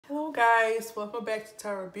guys, welcome back to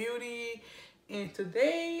Tyra Beauty, and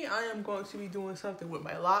today I am going to be doing something with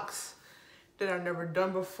my locks that I've never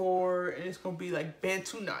done before, and it's going to be like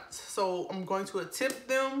Bantu knots. So I'm going to attempt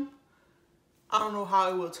them. I don't know how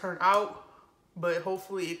it will turn out, but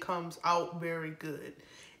hopefully it comes out very good.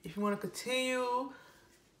 If you want to continue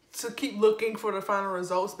to keep looking for the final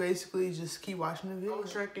results, basically just keep watching the video. I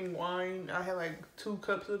was drinking wine. I had like 2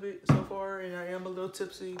 cups of it so far, and I am a little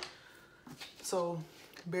tipsy, so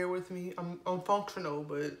bear with me. I'm functional,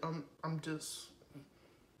 but I'm just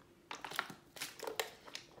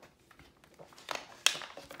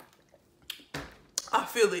I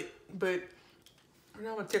feel it. But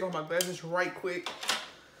now I'm gonna take off my glasses right quick.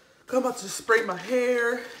 I'm about to spray my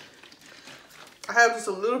hair. I have just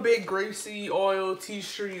a little bit grapeseed oil, tea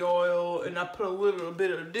tree oil, and I put a little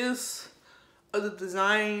bit of this of the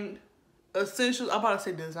Design Essentials. I'm about to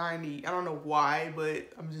say Designy. I don't know why, but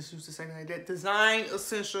I'm just used to saying like that. Design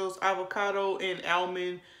Essentials Avocado and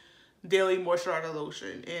Almond Daily Moisturizer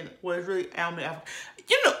Lotion. And well, it's really almond avocado.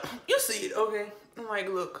 You know, you see it, okay? I'm like,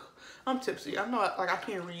 look, I'm tipsy. I'm not, like, I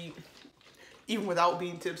can't read even without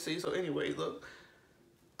being tipsy. So anyway, look,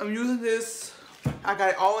 I'm using this. I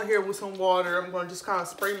got it all in here with some water. I'm going to just kind of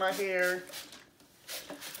spray my hair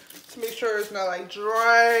to make sure it's not like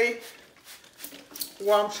dry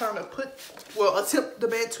while I'm trying to attempt the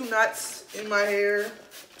Bantu knots in my hair,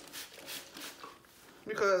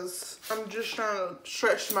 because I'm just trying to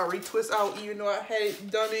stretch my retwist out, even though I hadn't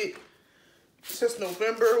done it since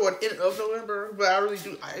November or end of November. But I really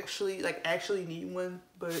do actually need one,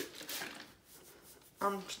 but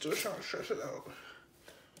I'm still trying to stretch it out.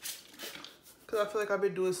 Because I feel like I've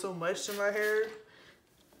been doing so much to my hair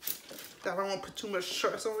that I don't want to put too much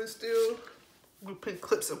stress on it still. We put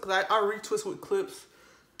clips up, because I retwist with clips.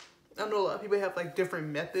 I know a lot of people have like different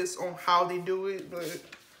methods on how they do it, but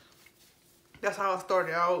that's how I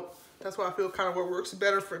started out. That's why I feel kind of what works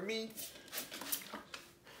better for me.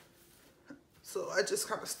 So I just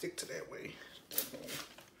kind of stick to that way.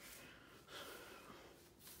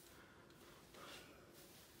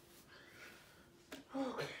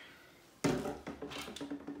 Okay.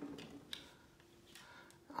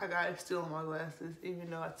 I got it still on my glasses, even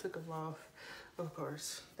though I took them off. Of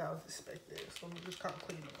course, that was expected. So I'm just kind of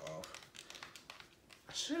cleaning them off.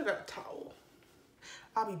 I should have got a towel.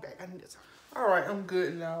 I'll be back. I need this. All right, I'm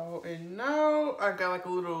good now. And now I got like a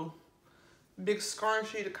little big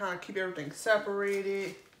scrunchie to kind of keep everything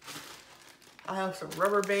separated. I have some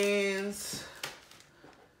rubber bands.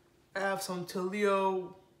 I have some Tyra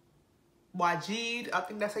Beautii. I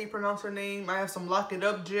think that's how you pronounce her name. I have some Lock It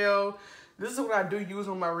Up gel. This is what I do use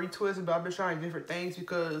on my retwist, but I've been trying different things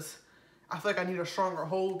because I feel like I need a stronger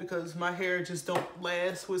hold, because my hair just don't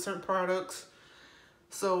last with certain products.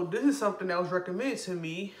 So this is something that was recommended to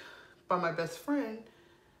me by my best friend,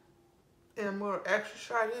 and I'm gonna actually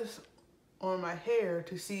try this on my hair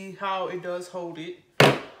to see how it does hold it.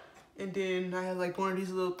 And then I have like one of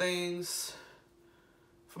these little things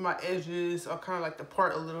for my edges. I'll kind of like to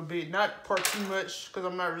part a little bit, not part too much, because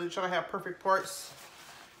I'm not really trying to have perfect parts.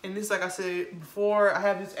 And this, like I said before, I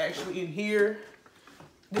have this actually in here.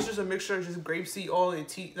 This is a mixture of just grapeseed oil and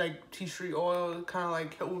tea tree oil, kind of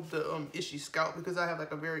like help with the itchy scalp, because I have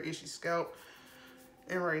like a very itchy scalp.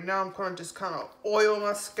 And right now I'm going to just kind of oil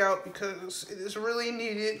my scalp because it is really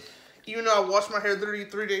needed. Even though I washed my hair literally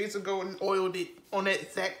 3 days ago and oiled it on that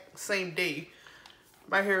exact same day,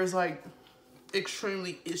 my hair is like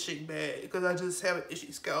extremely itching bad because I just have an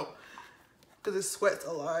itchy scalp because it sweats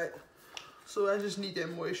a lot. So I just need that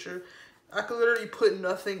moisture. I could literally put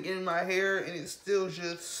nothing in my hair and it's still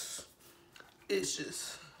just,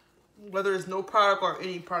 whether it's no product or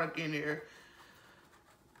any product in there.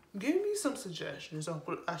 Give me some suggestions on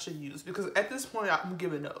what I should use, because at this point I'm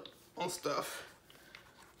giving up on stuff.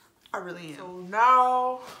 I really am. So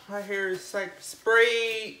now my hair is like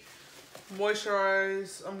sprayed,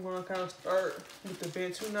 moisturized. I'm gonna kind of start with the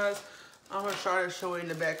Bantu knots. I'm gonna try to show it in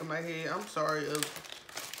the back of my head. I'm sorry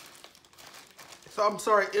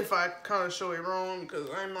if I kind of show it wrong, because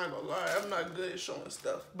I'm not gonna lie, I'm not good at showing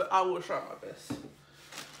stuff, but I will try my best.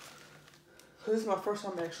 So this is my first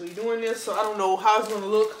time actually doing this, so I don't know how it's gonna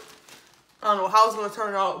look. I don't know how it's gonna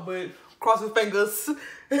turn out, but cross your fingers.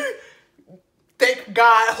 Thank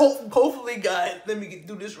God, hopefully God, let me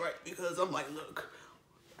do this right, because I'm like, look,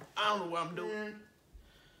 I don't know what I'm doing.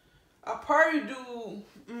 I probably do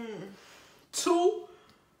 2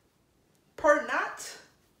 per knot,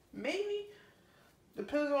 maybe.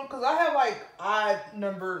 Depends on, because I have like odd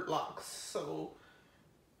numbered locks. So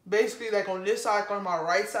basically, like on this side, on my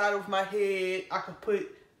right side of my head, I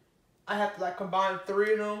have to like combine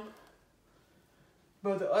 3 of them.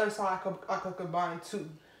 But the other side, I could combine 2.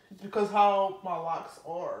 because how my locks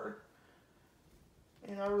are.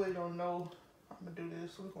 And I really don't know how I'm gonna do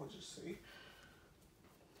this. So we're gonna just see.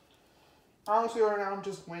 Honestly, right now I'm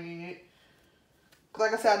just winging it.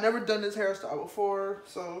 Like I said, I've never done this hairstyle before,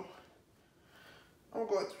 so I'm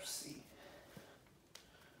going to see.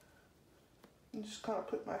 And just kind of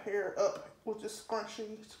put my hair up with this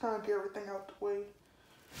scrunchie to kind of get everything out the way.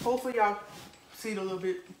 Hopefully y'all see it a little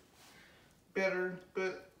bit better,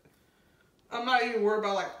 but I'm not even worried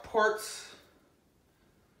about like parts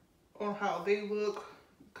on how they look.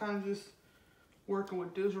 Kind of just working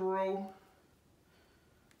with this row.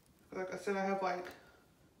 Like I said, I have like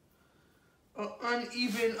an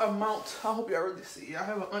uneven amount. I hope y'all really see. I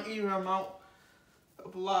have an uneven amount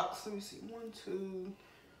of locks. Let me see. 1, 2,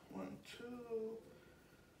 1, 2.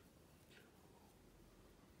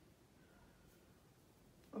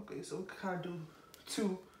 Okay, so we can kind of do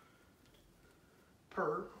 2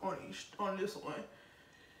 per on this one.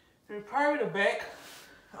 And probably the back,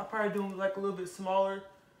 I'll probably do like a little bit smaller,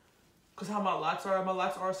 cause how my locks are. My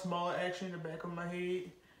locks are smaller actually in the back of my head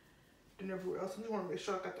than everywhere else. I just want to make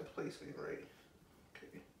sure I got the placement right.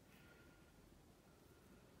 Okay.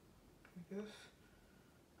 I guess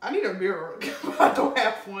I need a mirror. I don't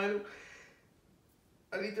have one.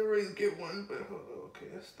 I need to really get one, but hold on. Okay,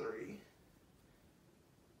 that's 3.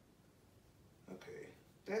 Okay,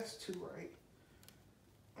 that's 2, right?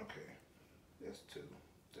 Okay, that's 2.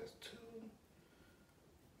 That's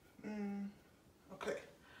 2. Okay,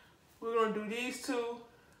 we're gonna do these 2.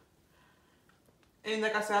 And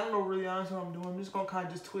like I said, I don't know really honestly what I'm doing. I'm just gonna kind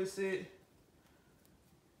of just twist it.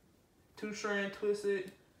 2 strand twist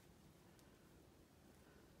it.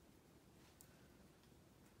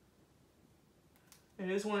 And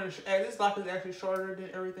this one, this lock is actually shorter than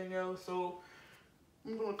everything else, so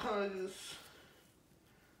I'm gonna kind of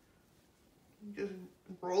just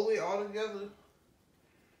roll it all together.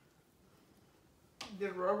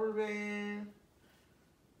 Get a rubber band.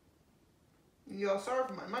 Y'all, sorry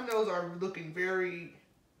for my nails are looking very,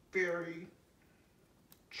 very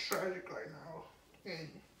tragic right now. And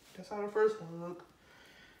that's how the first one looked.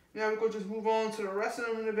 Now we're gonna just move on to the rest of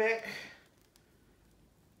them in the back.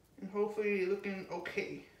 And hopefully looking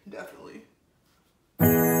okay, definitely.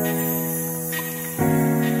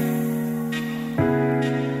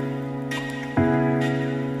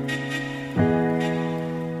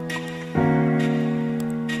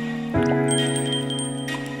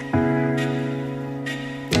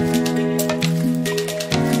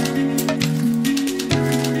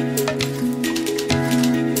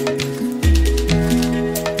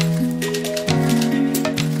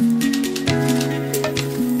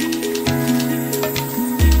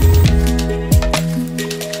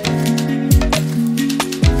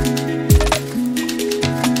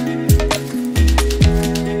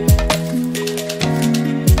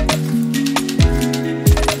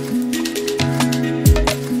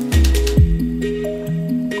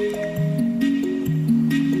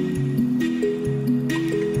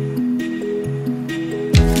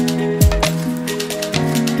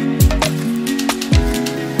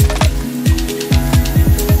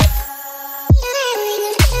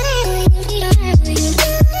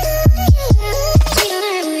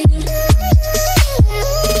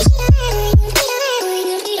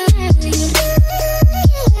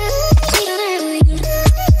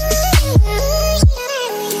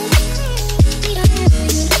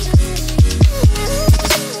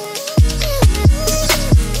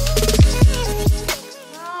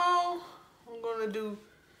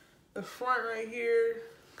 The front right here,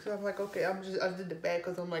 because I'm like, okay, I did the back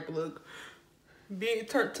because I'm like, look, being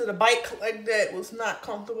turned to the bike like that was not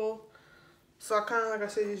comfortable. So I kind of, like I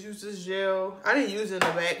said, just use this gel. I didn't use it in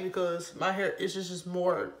the back because my hair is just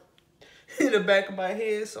more in the back of my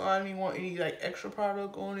head, so I didn't want any like extra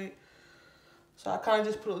product on it. So I kind of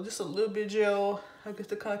just put just a little bit of gel, I guess,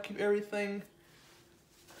 to kind of keep everything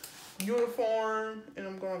uniform. And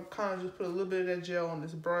I'm going to kind of just put a little bit of that gel on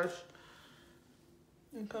this brush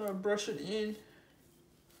and kind of brush it in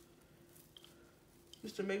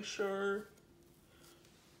just to make sure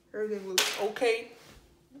everything looks okay.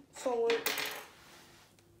 So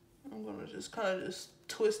I'm gonna just kind of just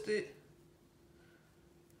twist it.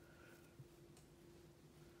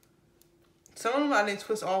 Some of them I didn't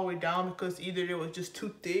twist all the way down because either it was just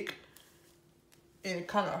too thick and it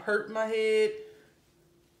kind of hurt my head,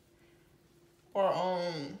 or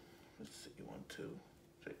let's see, 1, 2.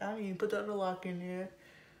 I didn't even put that other lock in there,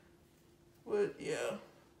 but yeah,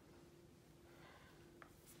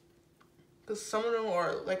 because some of them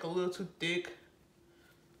are like a little too thick.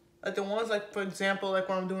 Like the ones, like for example, like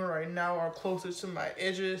what I'm doing right now, are closer to my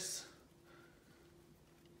edges,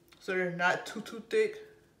 so they're not too thick.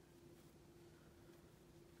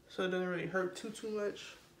 so it doesn't really hurt too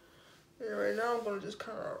much. And right now I'm gonna just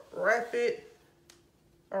kind of wrap it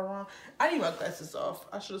around. I need my glasses off.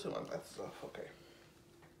 I should have took my glasses off. Okay.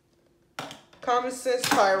 Common sense,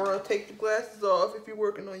 Tyra. Take your glasses off if you're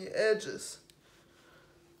working on your edges.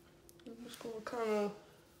 I'm just gonna kind of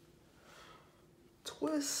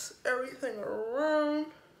twist everything around.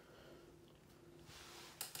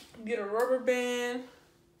 Get a rubber band.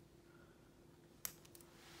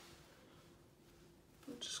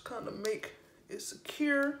 Just kind of make it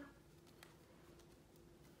secure.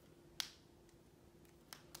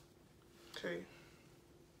 Okay.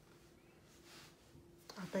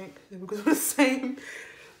 I think we're gonna do the same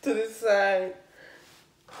to this side.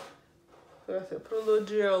 So I said, put a little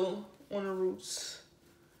gel on the roots.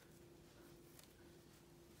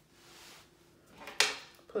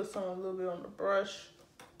 Put some a little bit on the brush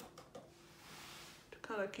to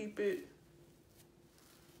kind of keep it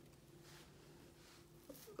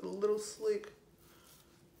a little slick.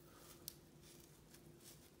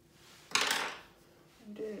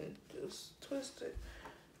 And then just twist it.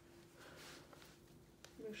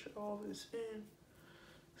 Make sure all of it's in.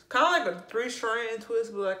 It's kind of like a 3-strand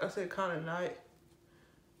twist, but like I said, kind of not.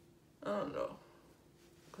 I don't know.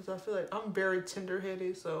 Because I feel like I'm very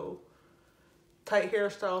tender-headed, so tight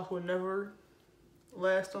hairstyles would never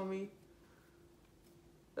last on me.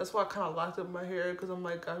 That's why I kind of locked up my hair, because I'm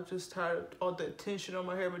like, I'm just tired of all the attention on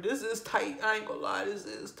my hair. But this is tight. I ain't gonna lie, this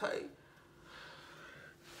is tight.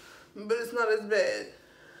 But it's not as bad.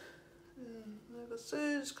 And like I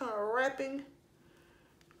said, just kind of wrapping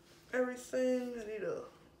everything. I need a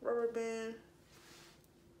rubber band.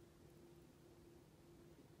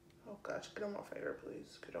 Oh gosh, get on my finger,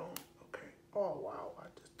 please. Get on. Okay. Oh wow, I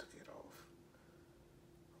just took it off.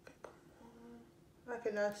 Okay, come on. I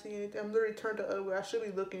cannot see anything. I'm literally turned the other way. I should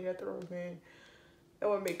be looking at the rubber band. That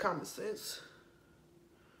would make common sense.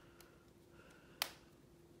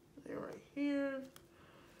 And right here.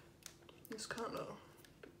 Just kind of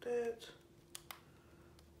do that.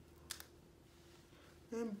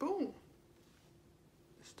 And boom.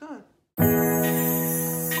 It's done.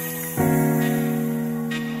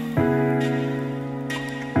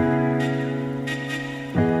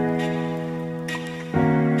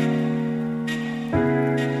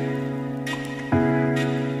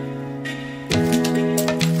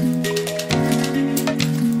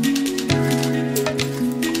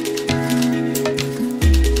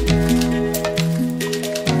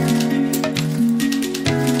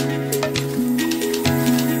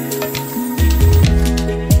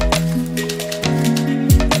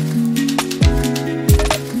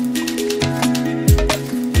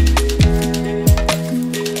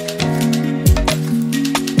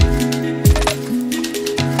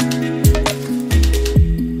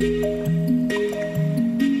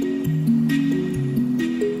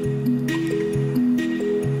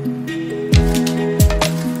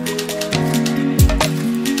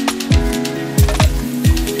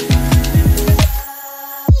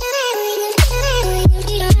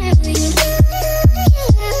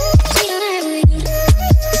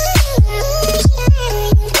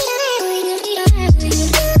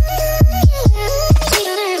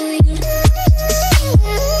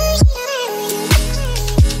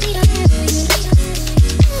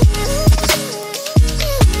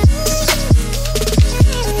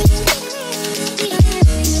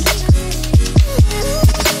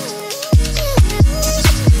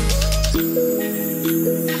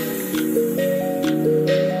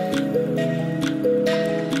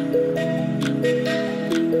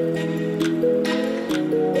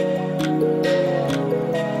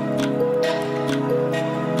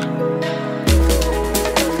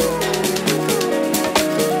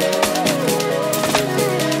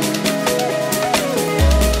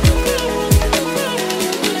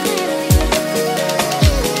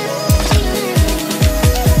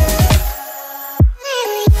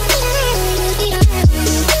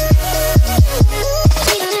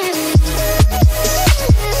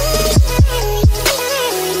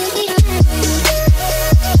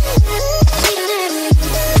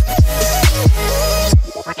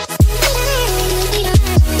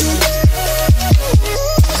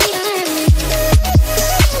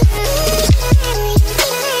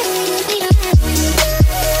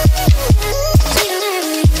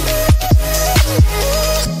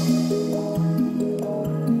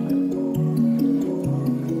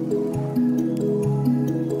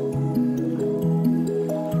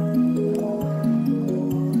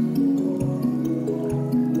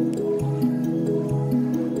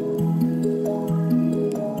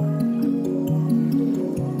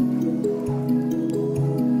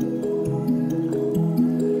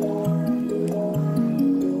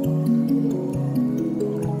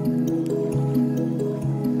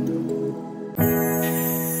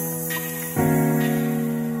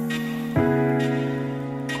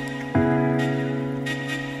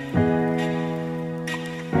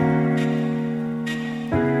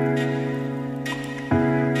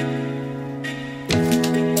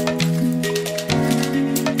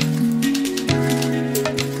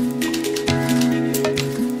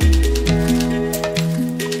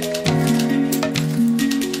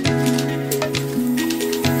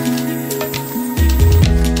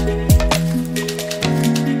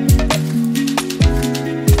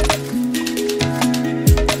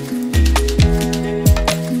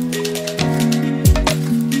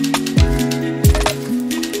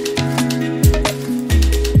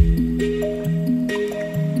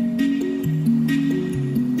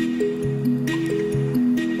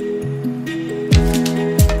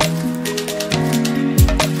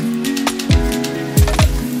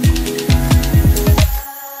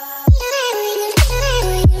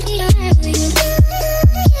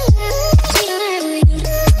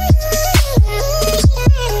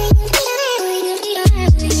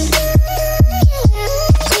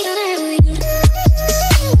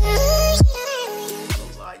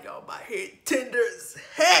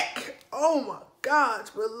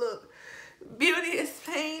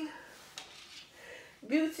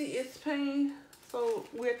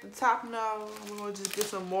 at the top now. We're gonna just get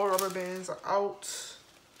some more rubber bands out.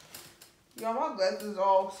 Y'all, my glasses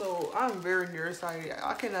off, so I'm very nearsighted.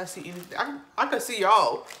 I cannot see anything. I can see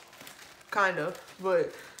y'all, kind of,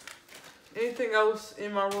 but anything else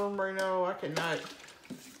in my room right now, I cannot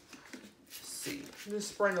see. Just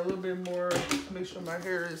spraying a little bit more to make sure my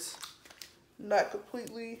hair is not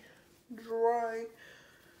completely dry.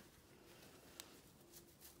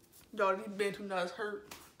 Y'all, these Bantu knots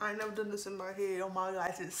hurt. I ain't never done this in my head. Oh my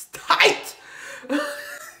gosh, it's tight.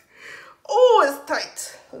 Oh, it's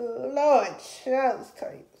tight. Lord, child, it's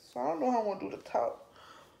tight. So I don't know how I'm gonna do the top.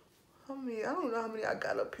 I don't know how many I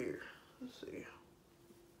got up here. Let's see.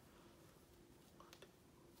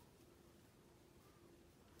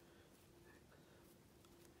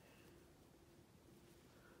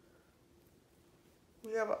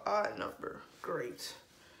 We have an odd number. Great.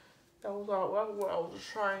 That was what I was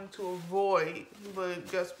trying to avoid, but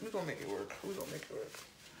guess we're gonna make it work. We're gonna make it work.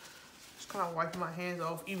 Just kind of wiping my hands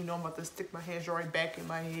off, even though I'm about to stick my hands right back in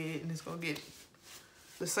my head, and it's gonna get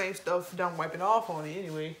the same stuff that I'm wiping off on it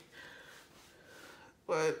anyway.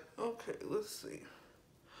 But okay, let's see.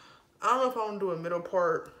 I don't know if I'm gonna do a middle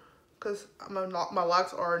part, cause my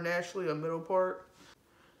locks are naturally a middle part.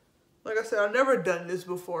 Like I said, I've never done this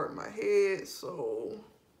before in my head, so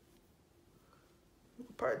we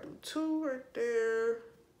could probably do 2 right there,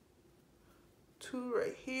 2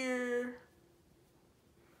 right here,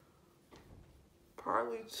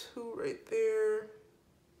 probably 2 right there.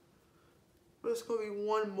 But it's gonna be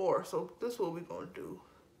 1 more, so this is what we're gonna do.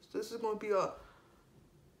 So this is gonna be a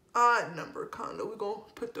odd number, kinda. We're gonna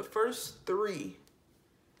put the first 3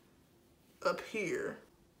 up here.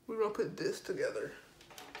 We're gonna put this together.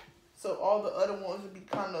 So all the other ones would be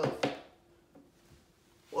kind of,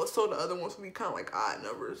 well, so the other ones would be kind of like odd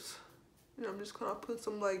numbers. And I'm just gonna put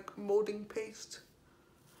some like molding paste.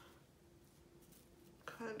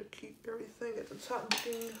 Kind of keep everything at the top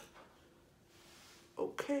looking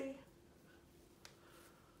okay.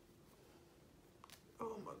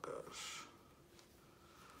 Oh my gosh.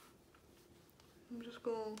 I'm just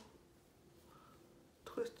gonna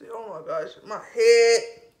twist it. Oh my gosh, my head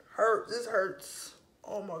hurts. This hurts.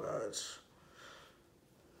 Oh my gosh.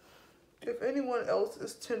 If anyone else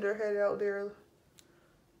is tender-headed out there,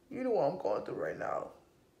 you know what I'm going through right now.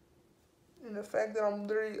 And the fact that I'm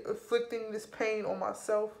literally inflicting this pain on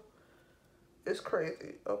myself is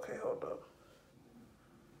crazy. Okay, hold up.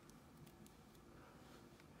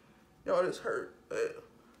 Y'all, this hurt. But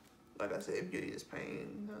like I said, beauty is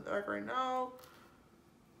pain. Like right now,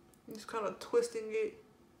 I'm just kind of twisting it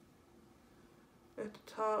at the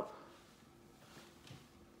top.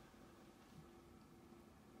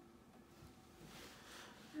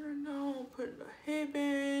 And now I'm putting a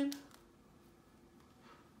headband.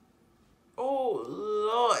 Oh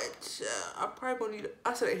Lord, I probably gonna need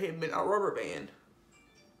I said a headband, a rubber band.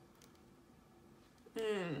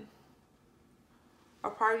 I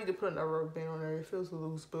probably need to put another rubber band on there. It feels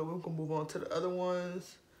loose, but we're gonna move on to the other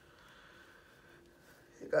ones.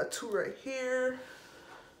 You got 2 right here.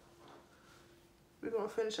 We're gonna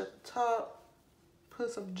finish at the top. Put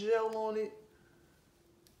some gel on it.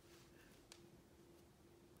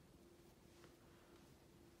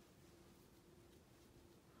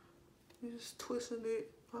 You're just twisting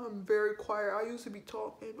it. I'm very quiet. I used to be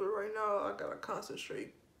talking, but right now I gotta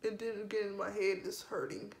concentrate. And then again, my head is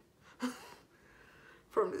hurting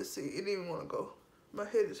from this seat. It didn't even want to go. My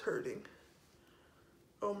head is hurting.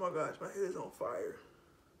 Oh my gosh, my head is on fire.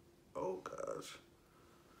 Oh gosh.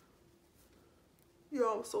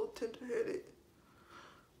 Y'all, I'm so tender-headed.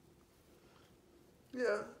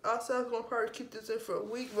 Yeah, I said I was gonna probably keep this in for a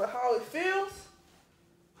week, but how it feels,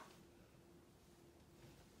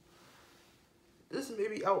 this may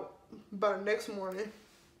be out by the next morning.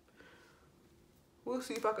 We'll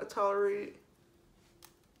see if I can tolerate it.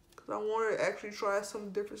 Cause I want to actually try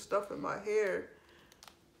some different stuff in my hair.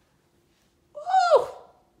 Woo!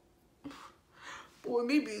 Boy,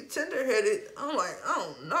 me being tender-headed, I'm like, I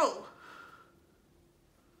don't know.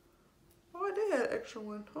 Oh, I did have an extra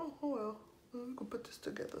one. Oh well. We can put this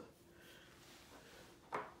together.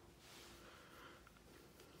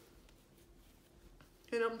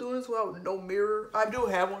 And I'm doing this without no mirror. I do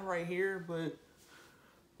have one right here, but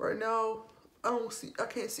right now I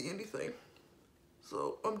can't see anything.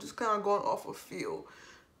 So I'm just kind of going off of feel.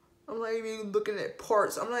 I'm not even looking at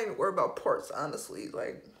parts. I'm not even worried about parts, honestly.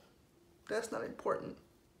 Like, that's not important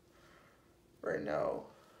right now.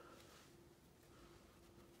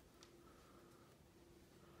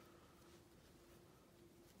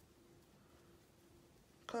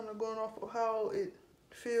 Kind of going off of how it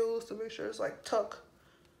feels to make sure it's like tucked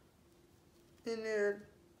in there.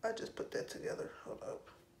 I just put that together. Hold up.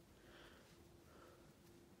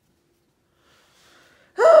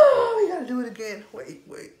 gotta do it again. Wait.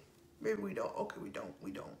 Maybe we don't. Okay, we don't.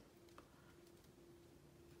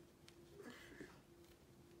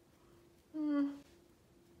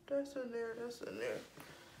 That's in there.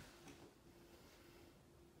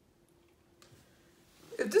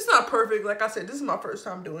 If this is not perfect, like I said, this is my first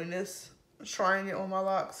time doing this. Trying it on my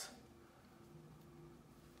locks.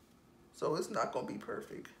 So it's not gonna be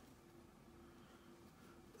perfect.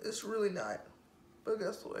 It's really not. But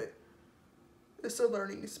guess what? It's a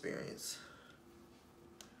learning experience.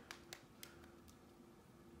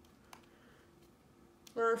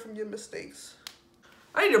 Learn from your mistakes.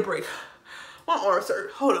 I need a break. My arms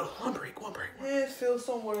hurt. Hold on. One break. Hands feel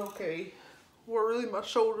somewhat okay. Well, really my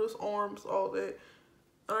shoulders, arms, all that.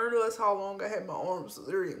 I didn't realize how long I had my arms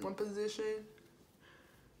literally in one position.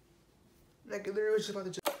 Like it literally was just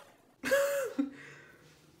about to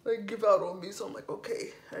like give out on me. So I'm like,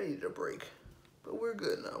 okay, I needed a break. But we're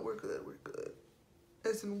good now. We're good.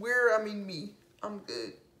 As in we're, I mean me. I'm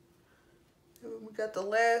good. And we got the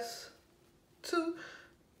last two.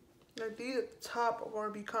 Like these at the top are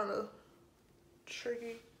gonna be kind of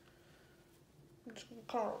tricky. I'm just gonna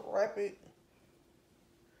kind of wrap it.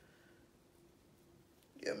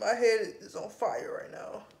 Yeah, my head is on fire right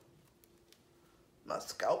now. My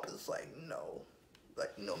scalp is like, no.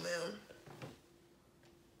 Like, no, ma'am.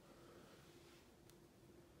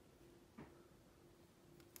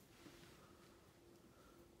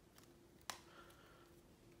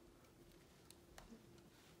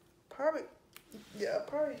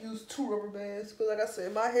 Probably use 2 rubber bands. But like I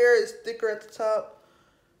said, my hair is thicker at the top.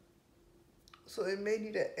 So it may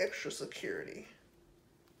need that extra security.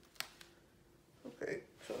 Okay,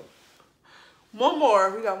 so one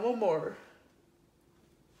more. We got one more.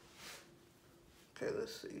 Okay,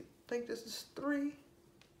 let's see. I think this is 3.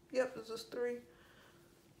 Yep, this is 3.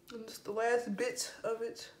 And this is the last bit of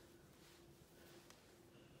it.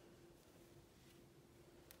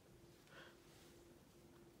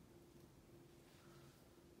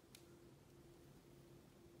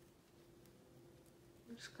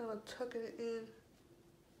 I'm just kind of tucking it in.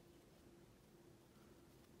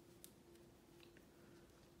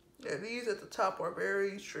 Yeah, these at the top are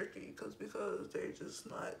very tricky because they're just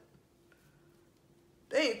not,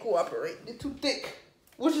 they ain't cooperating. They're too thick,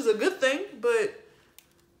 which is a good thing, but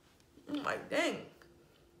I'm like, dang,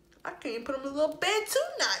 I can't even put them in a little Bantu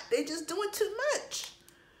knot. They just doing too much.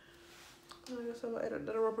 I guess I'm gonna add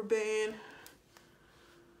another rubber band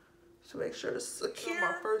to make sure it's secure. This is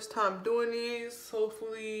my first time doing these.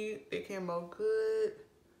 Hopefully they came out good.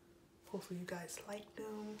 Hopefully you guys like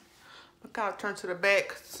them. I kind of turn to the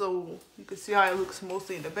back so you can see how it looks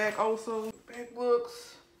mostly in the back also. Back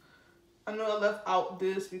looks. I know I left out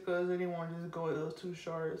this because I didn't want to just go a little too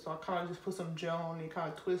short. So I kind of just put some gel on it,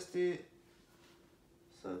 kind of twist it.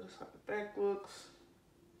 So that's how the back looks.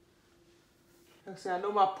 Like I said, I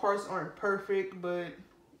know my parts aren't perfect, but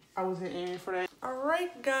I wasn't aiming for that.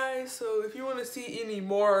 Alright guys, so if you want to see any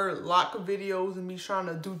more lock videos and me trying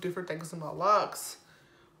to do different things in my locks,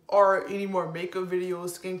 or any more makeup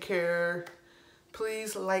videos, skincare,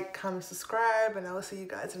 please like, comment, subscribe, and I will see you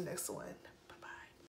guys in the next one.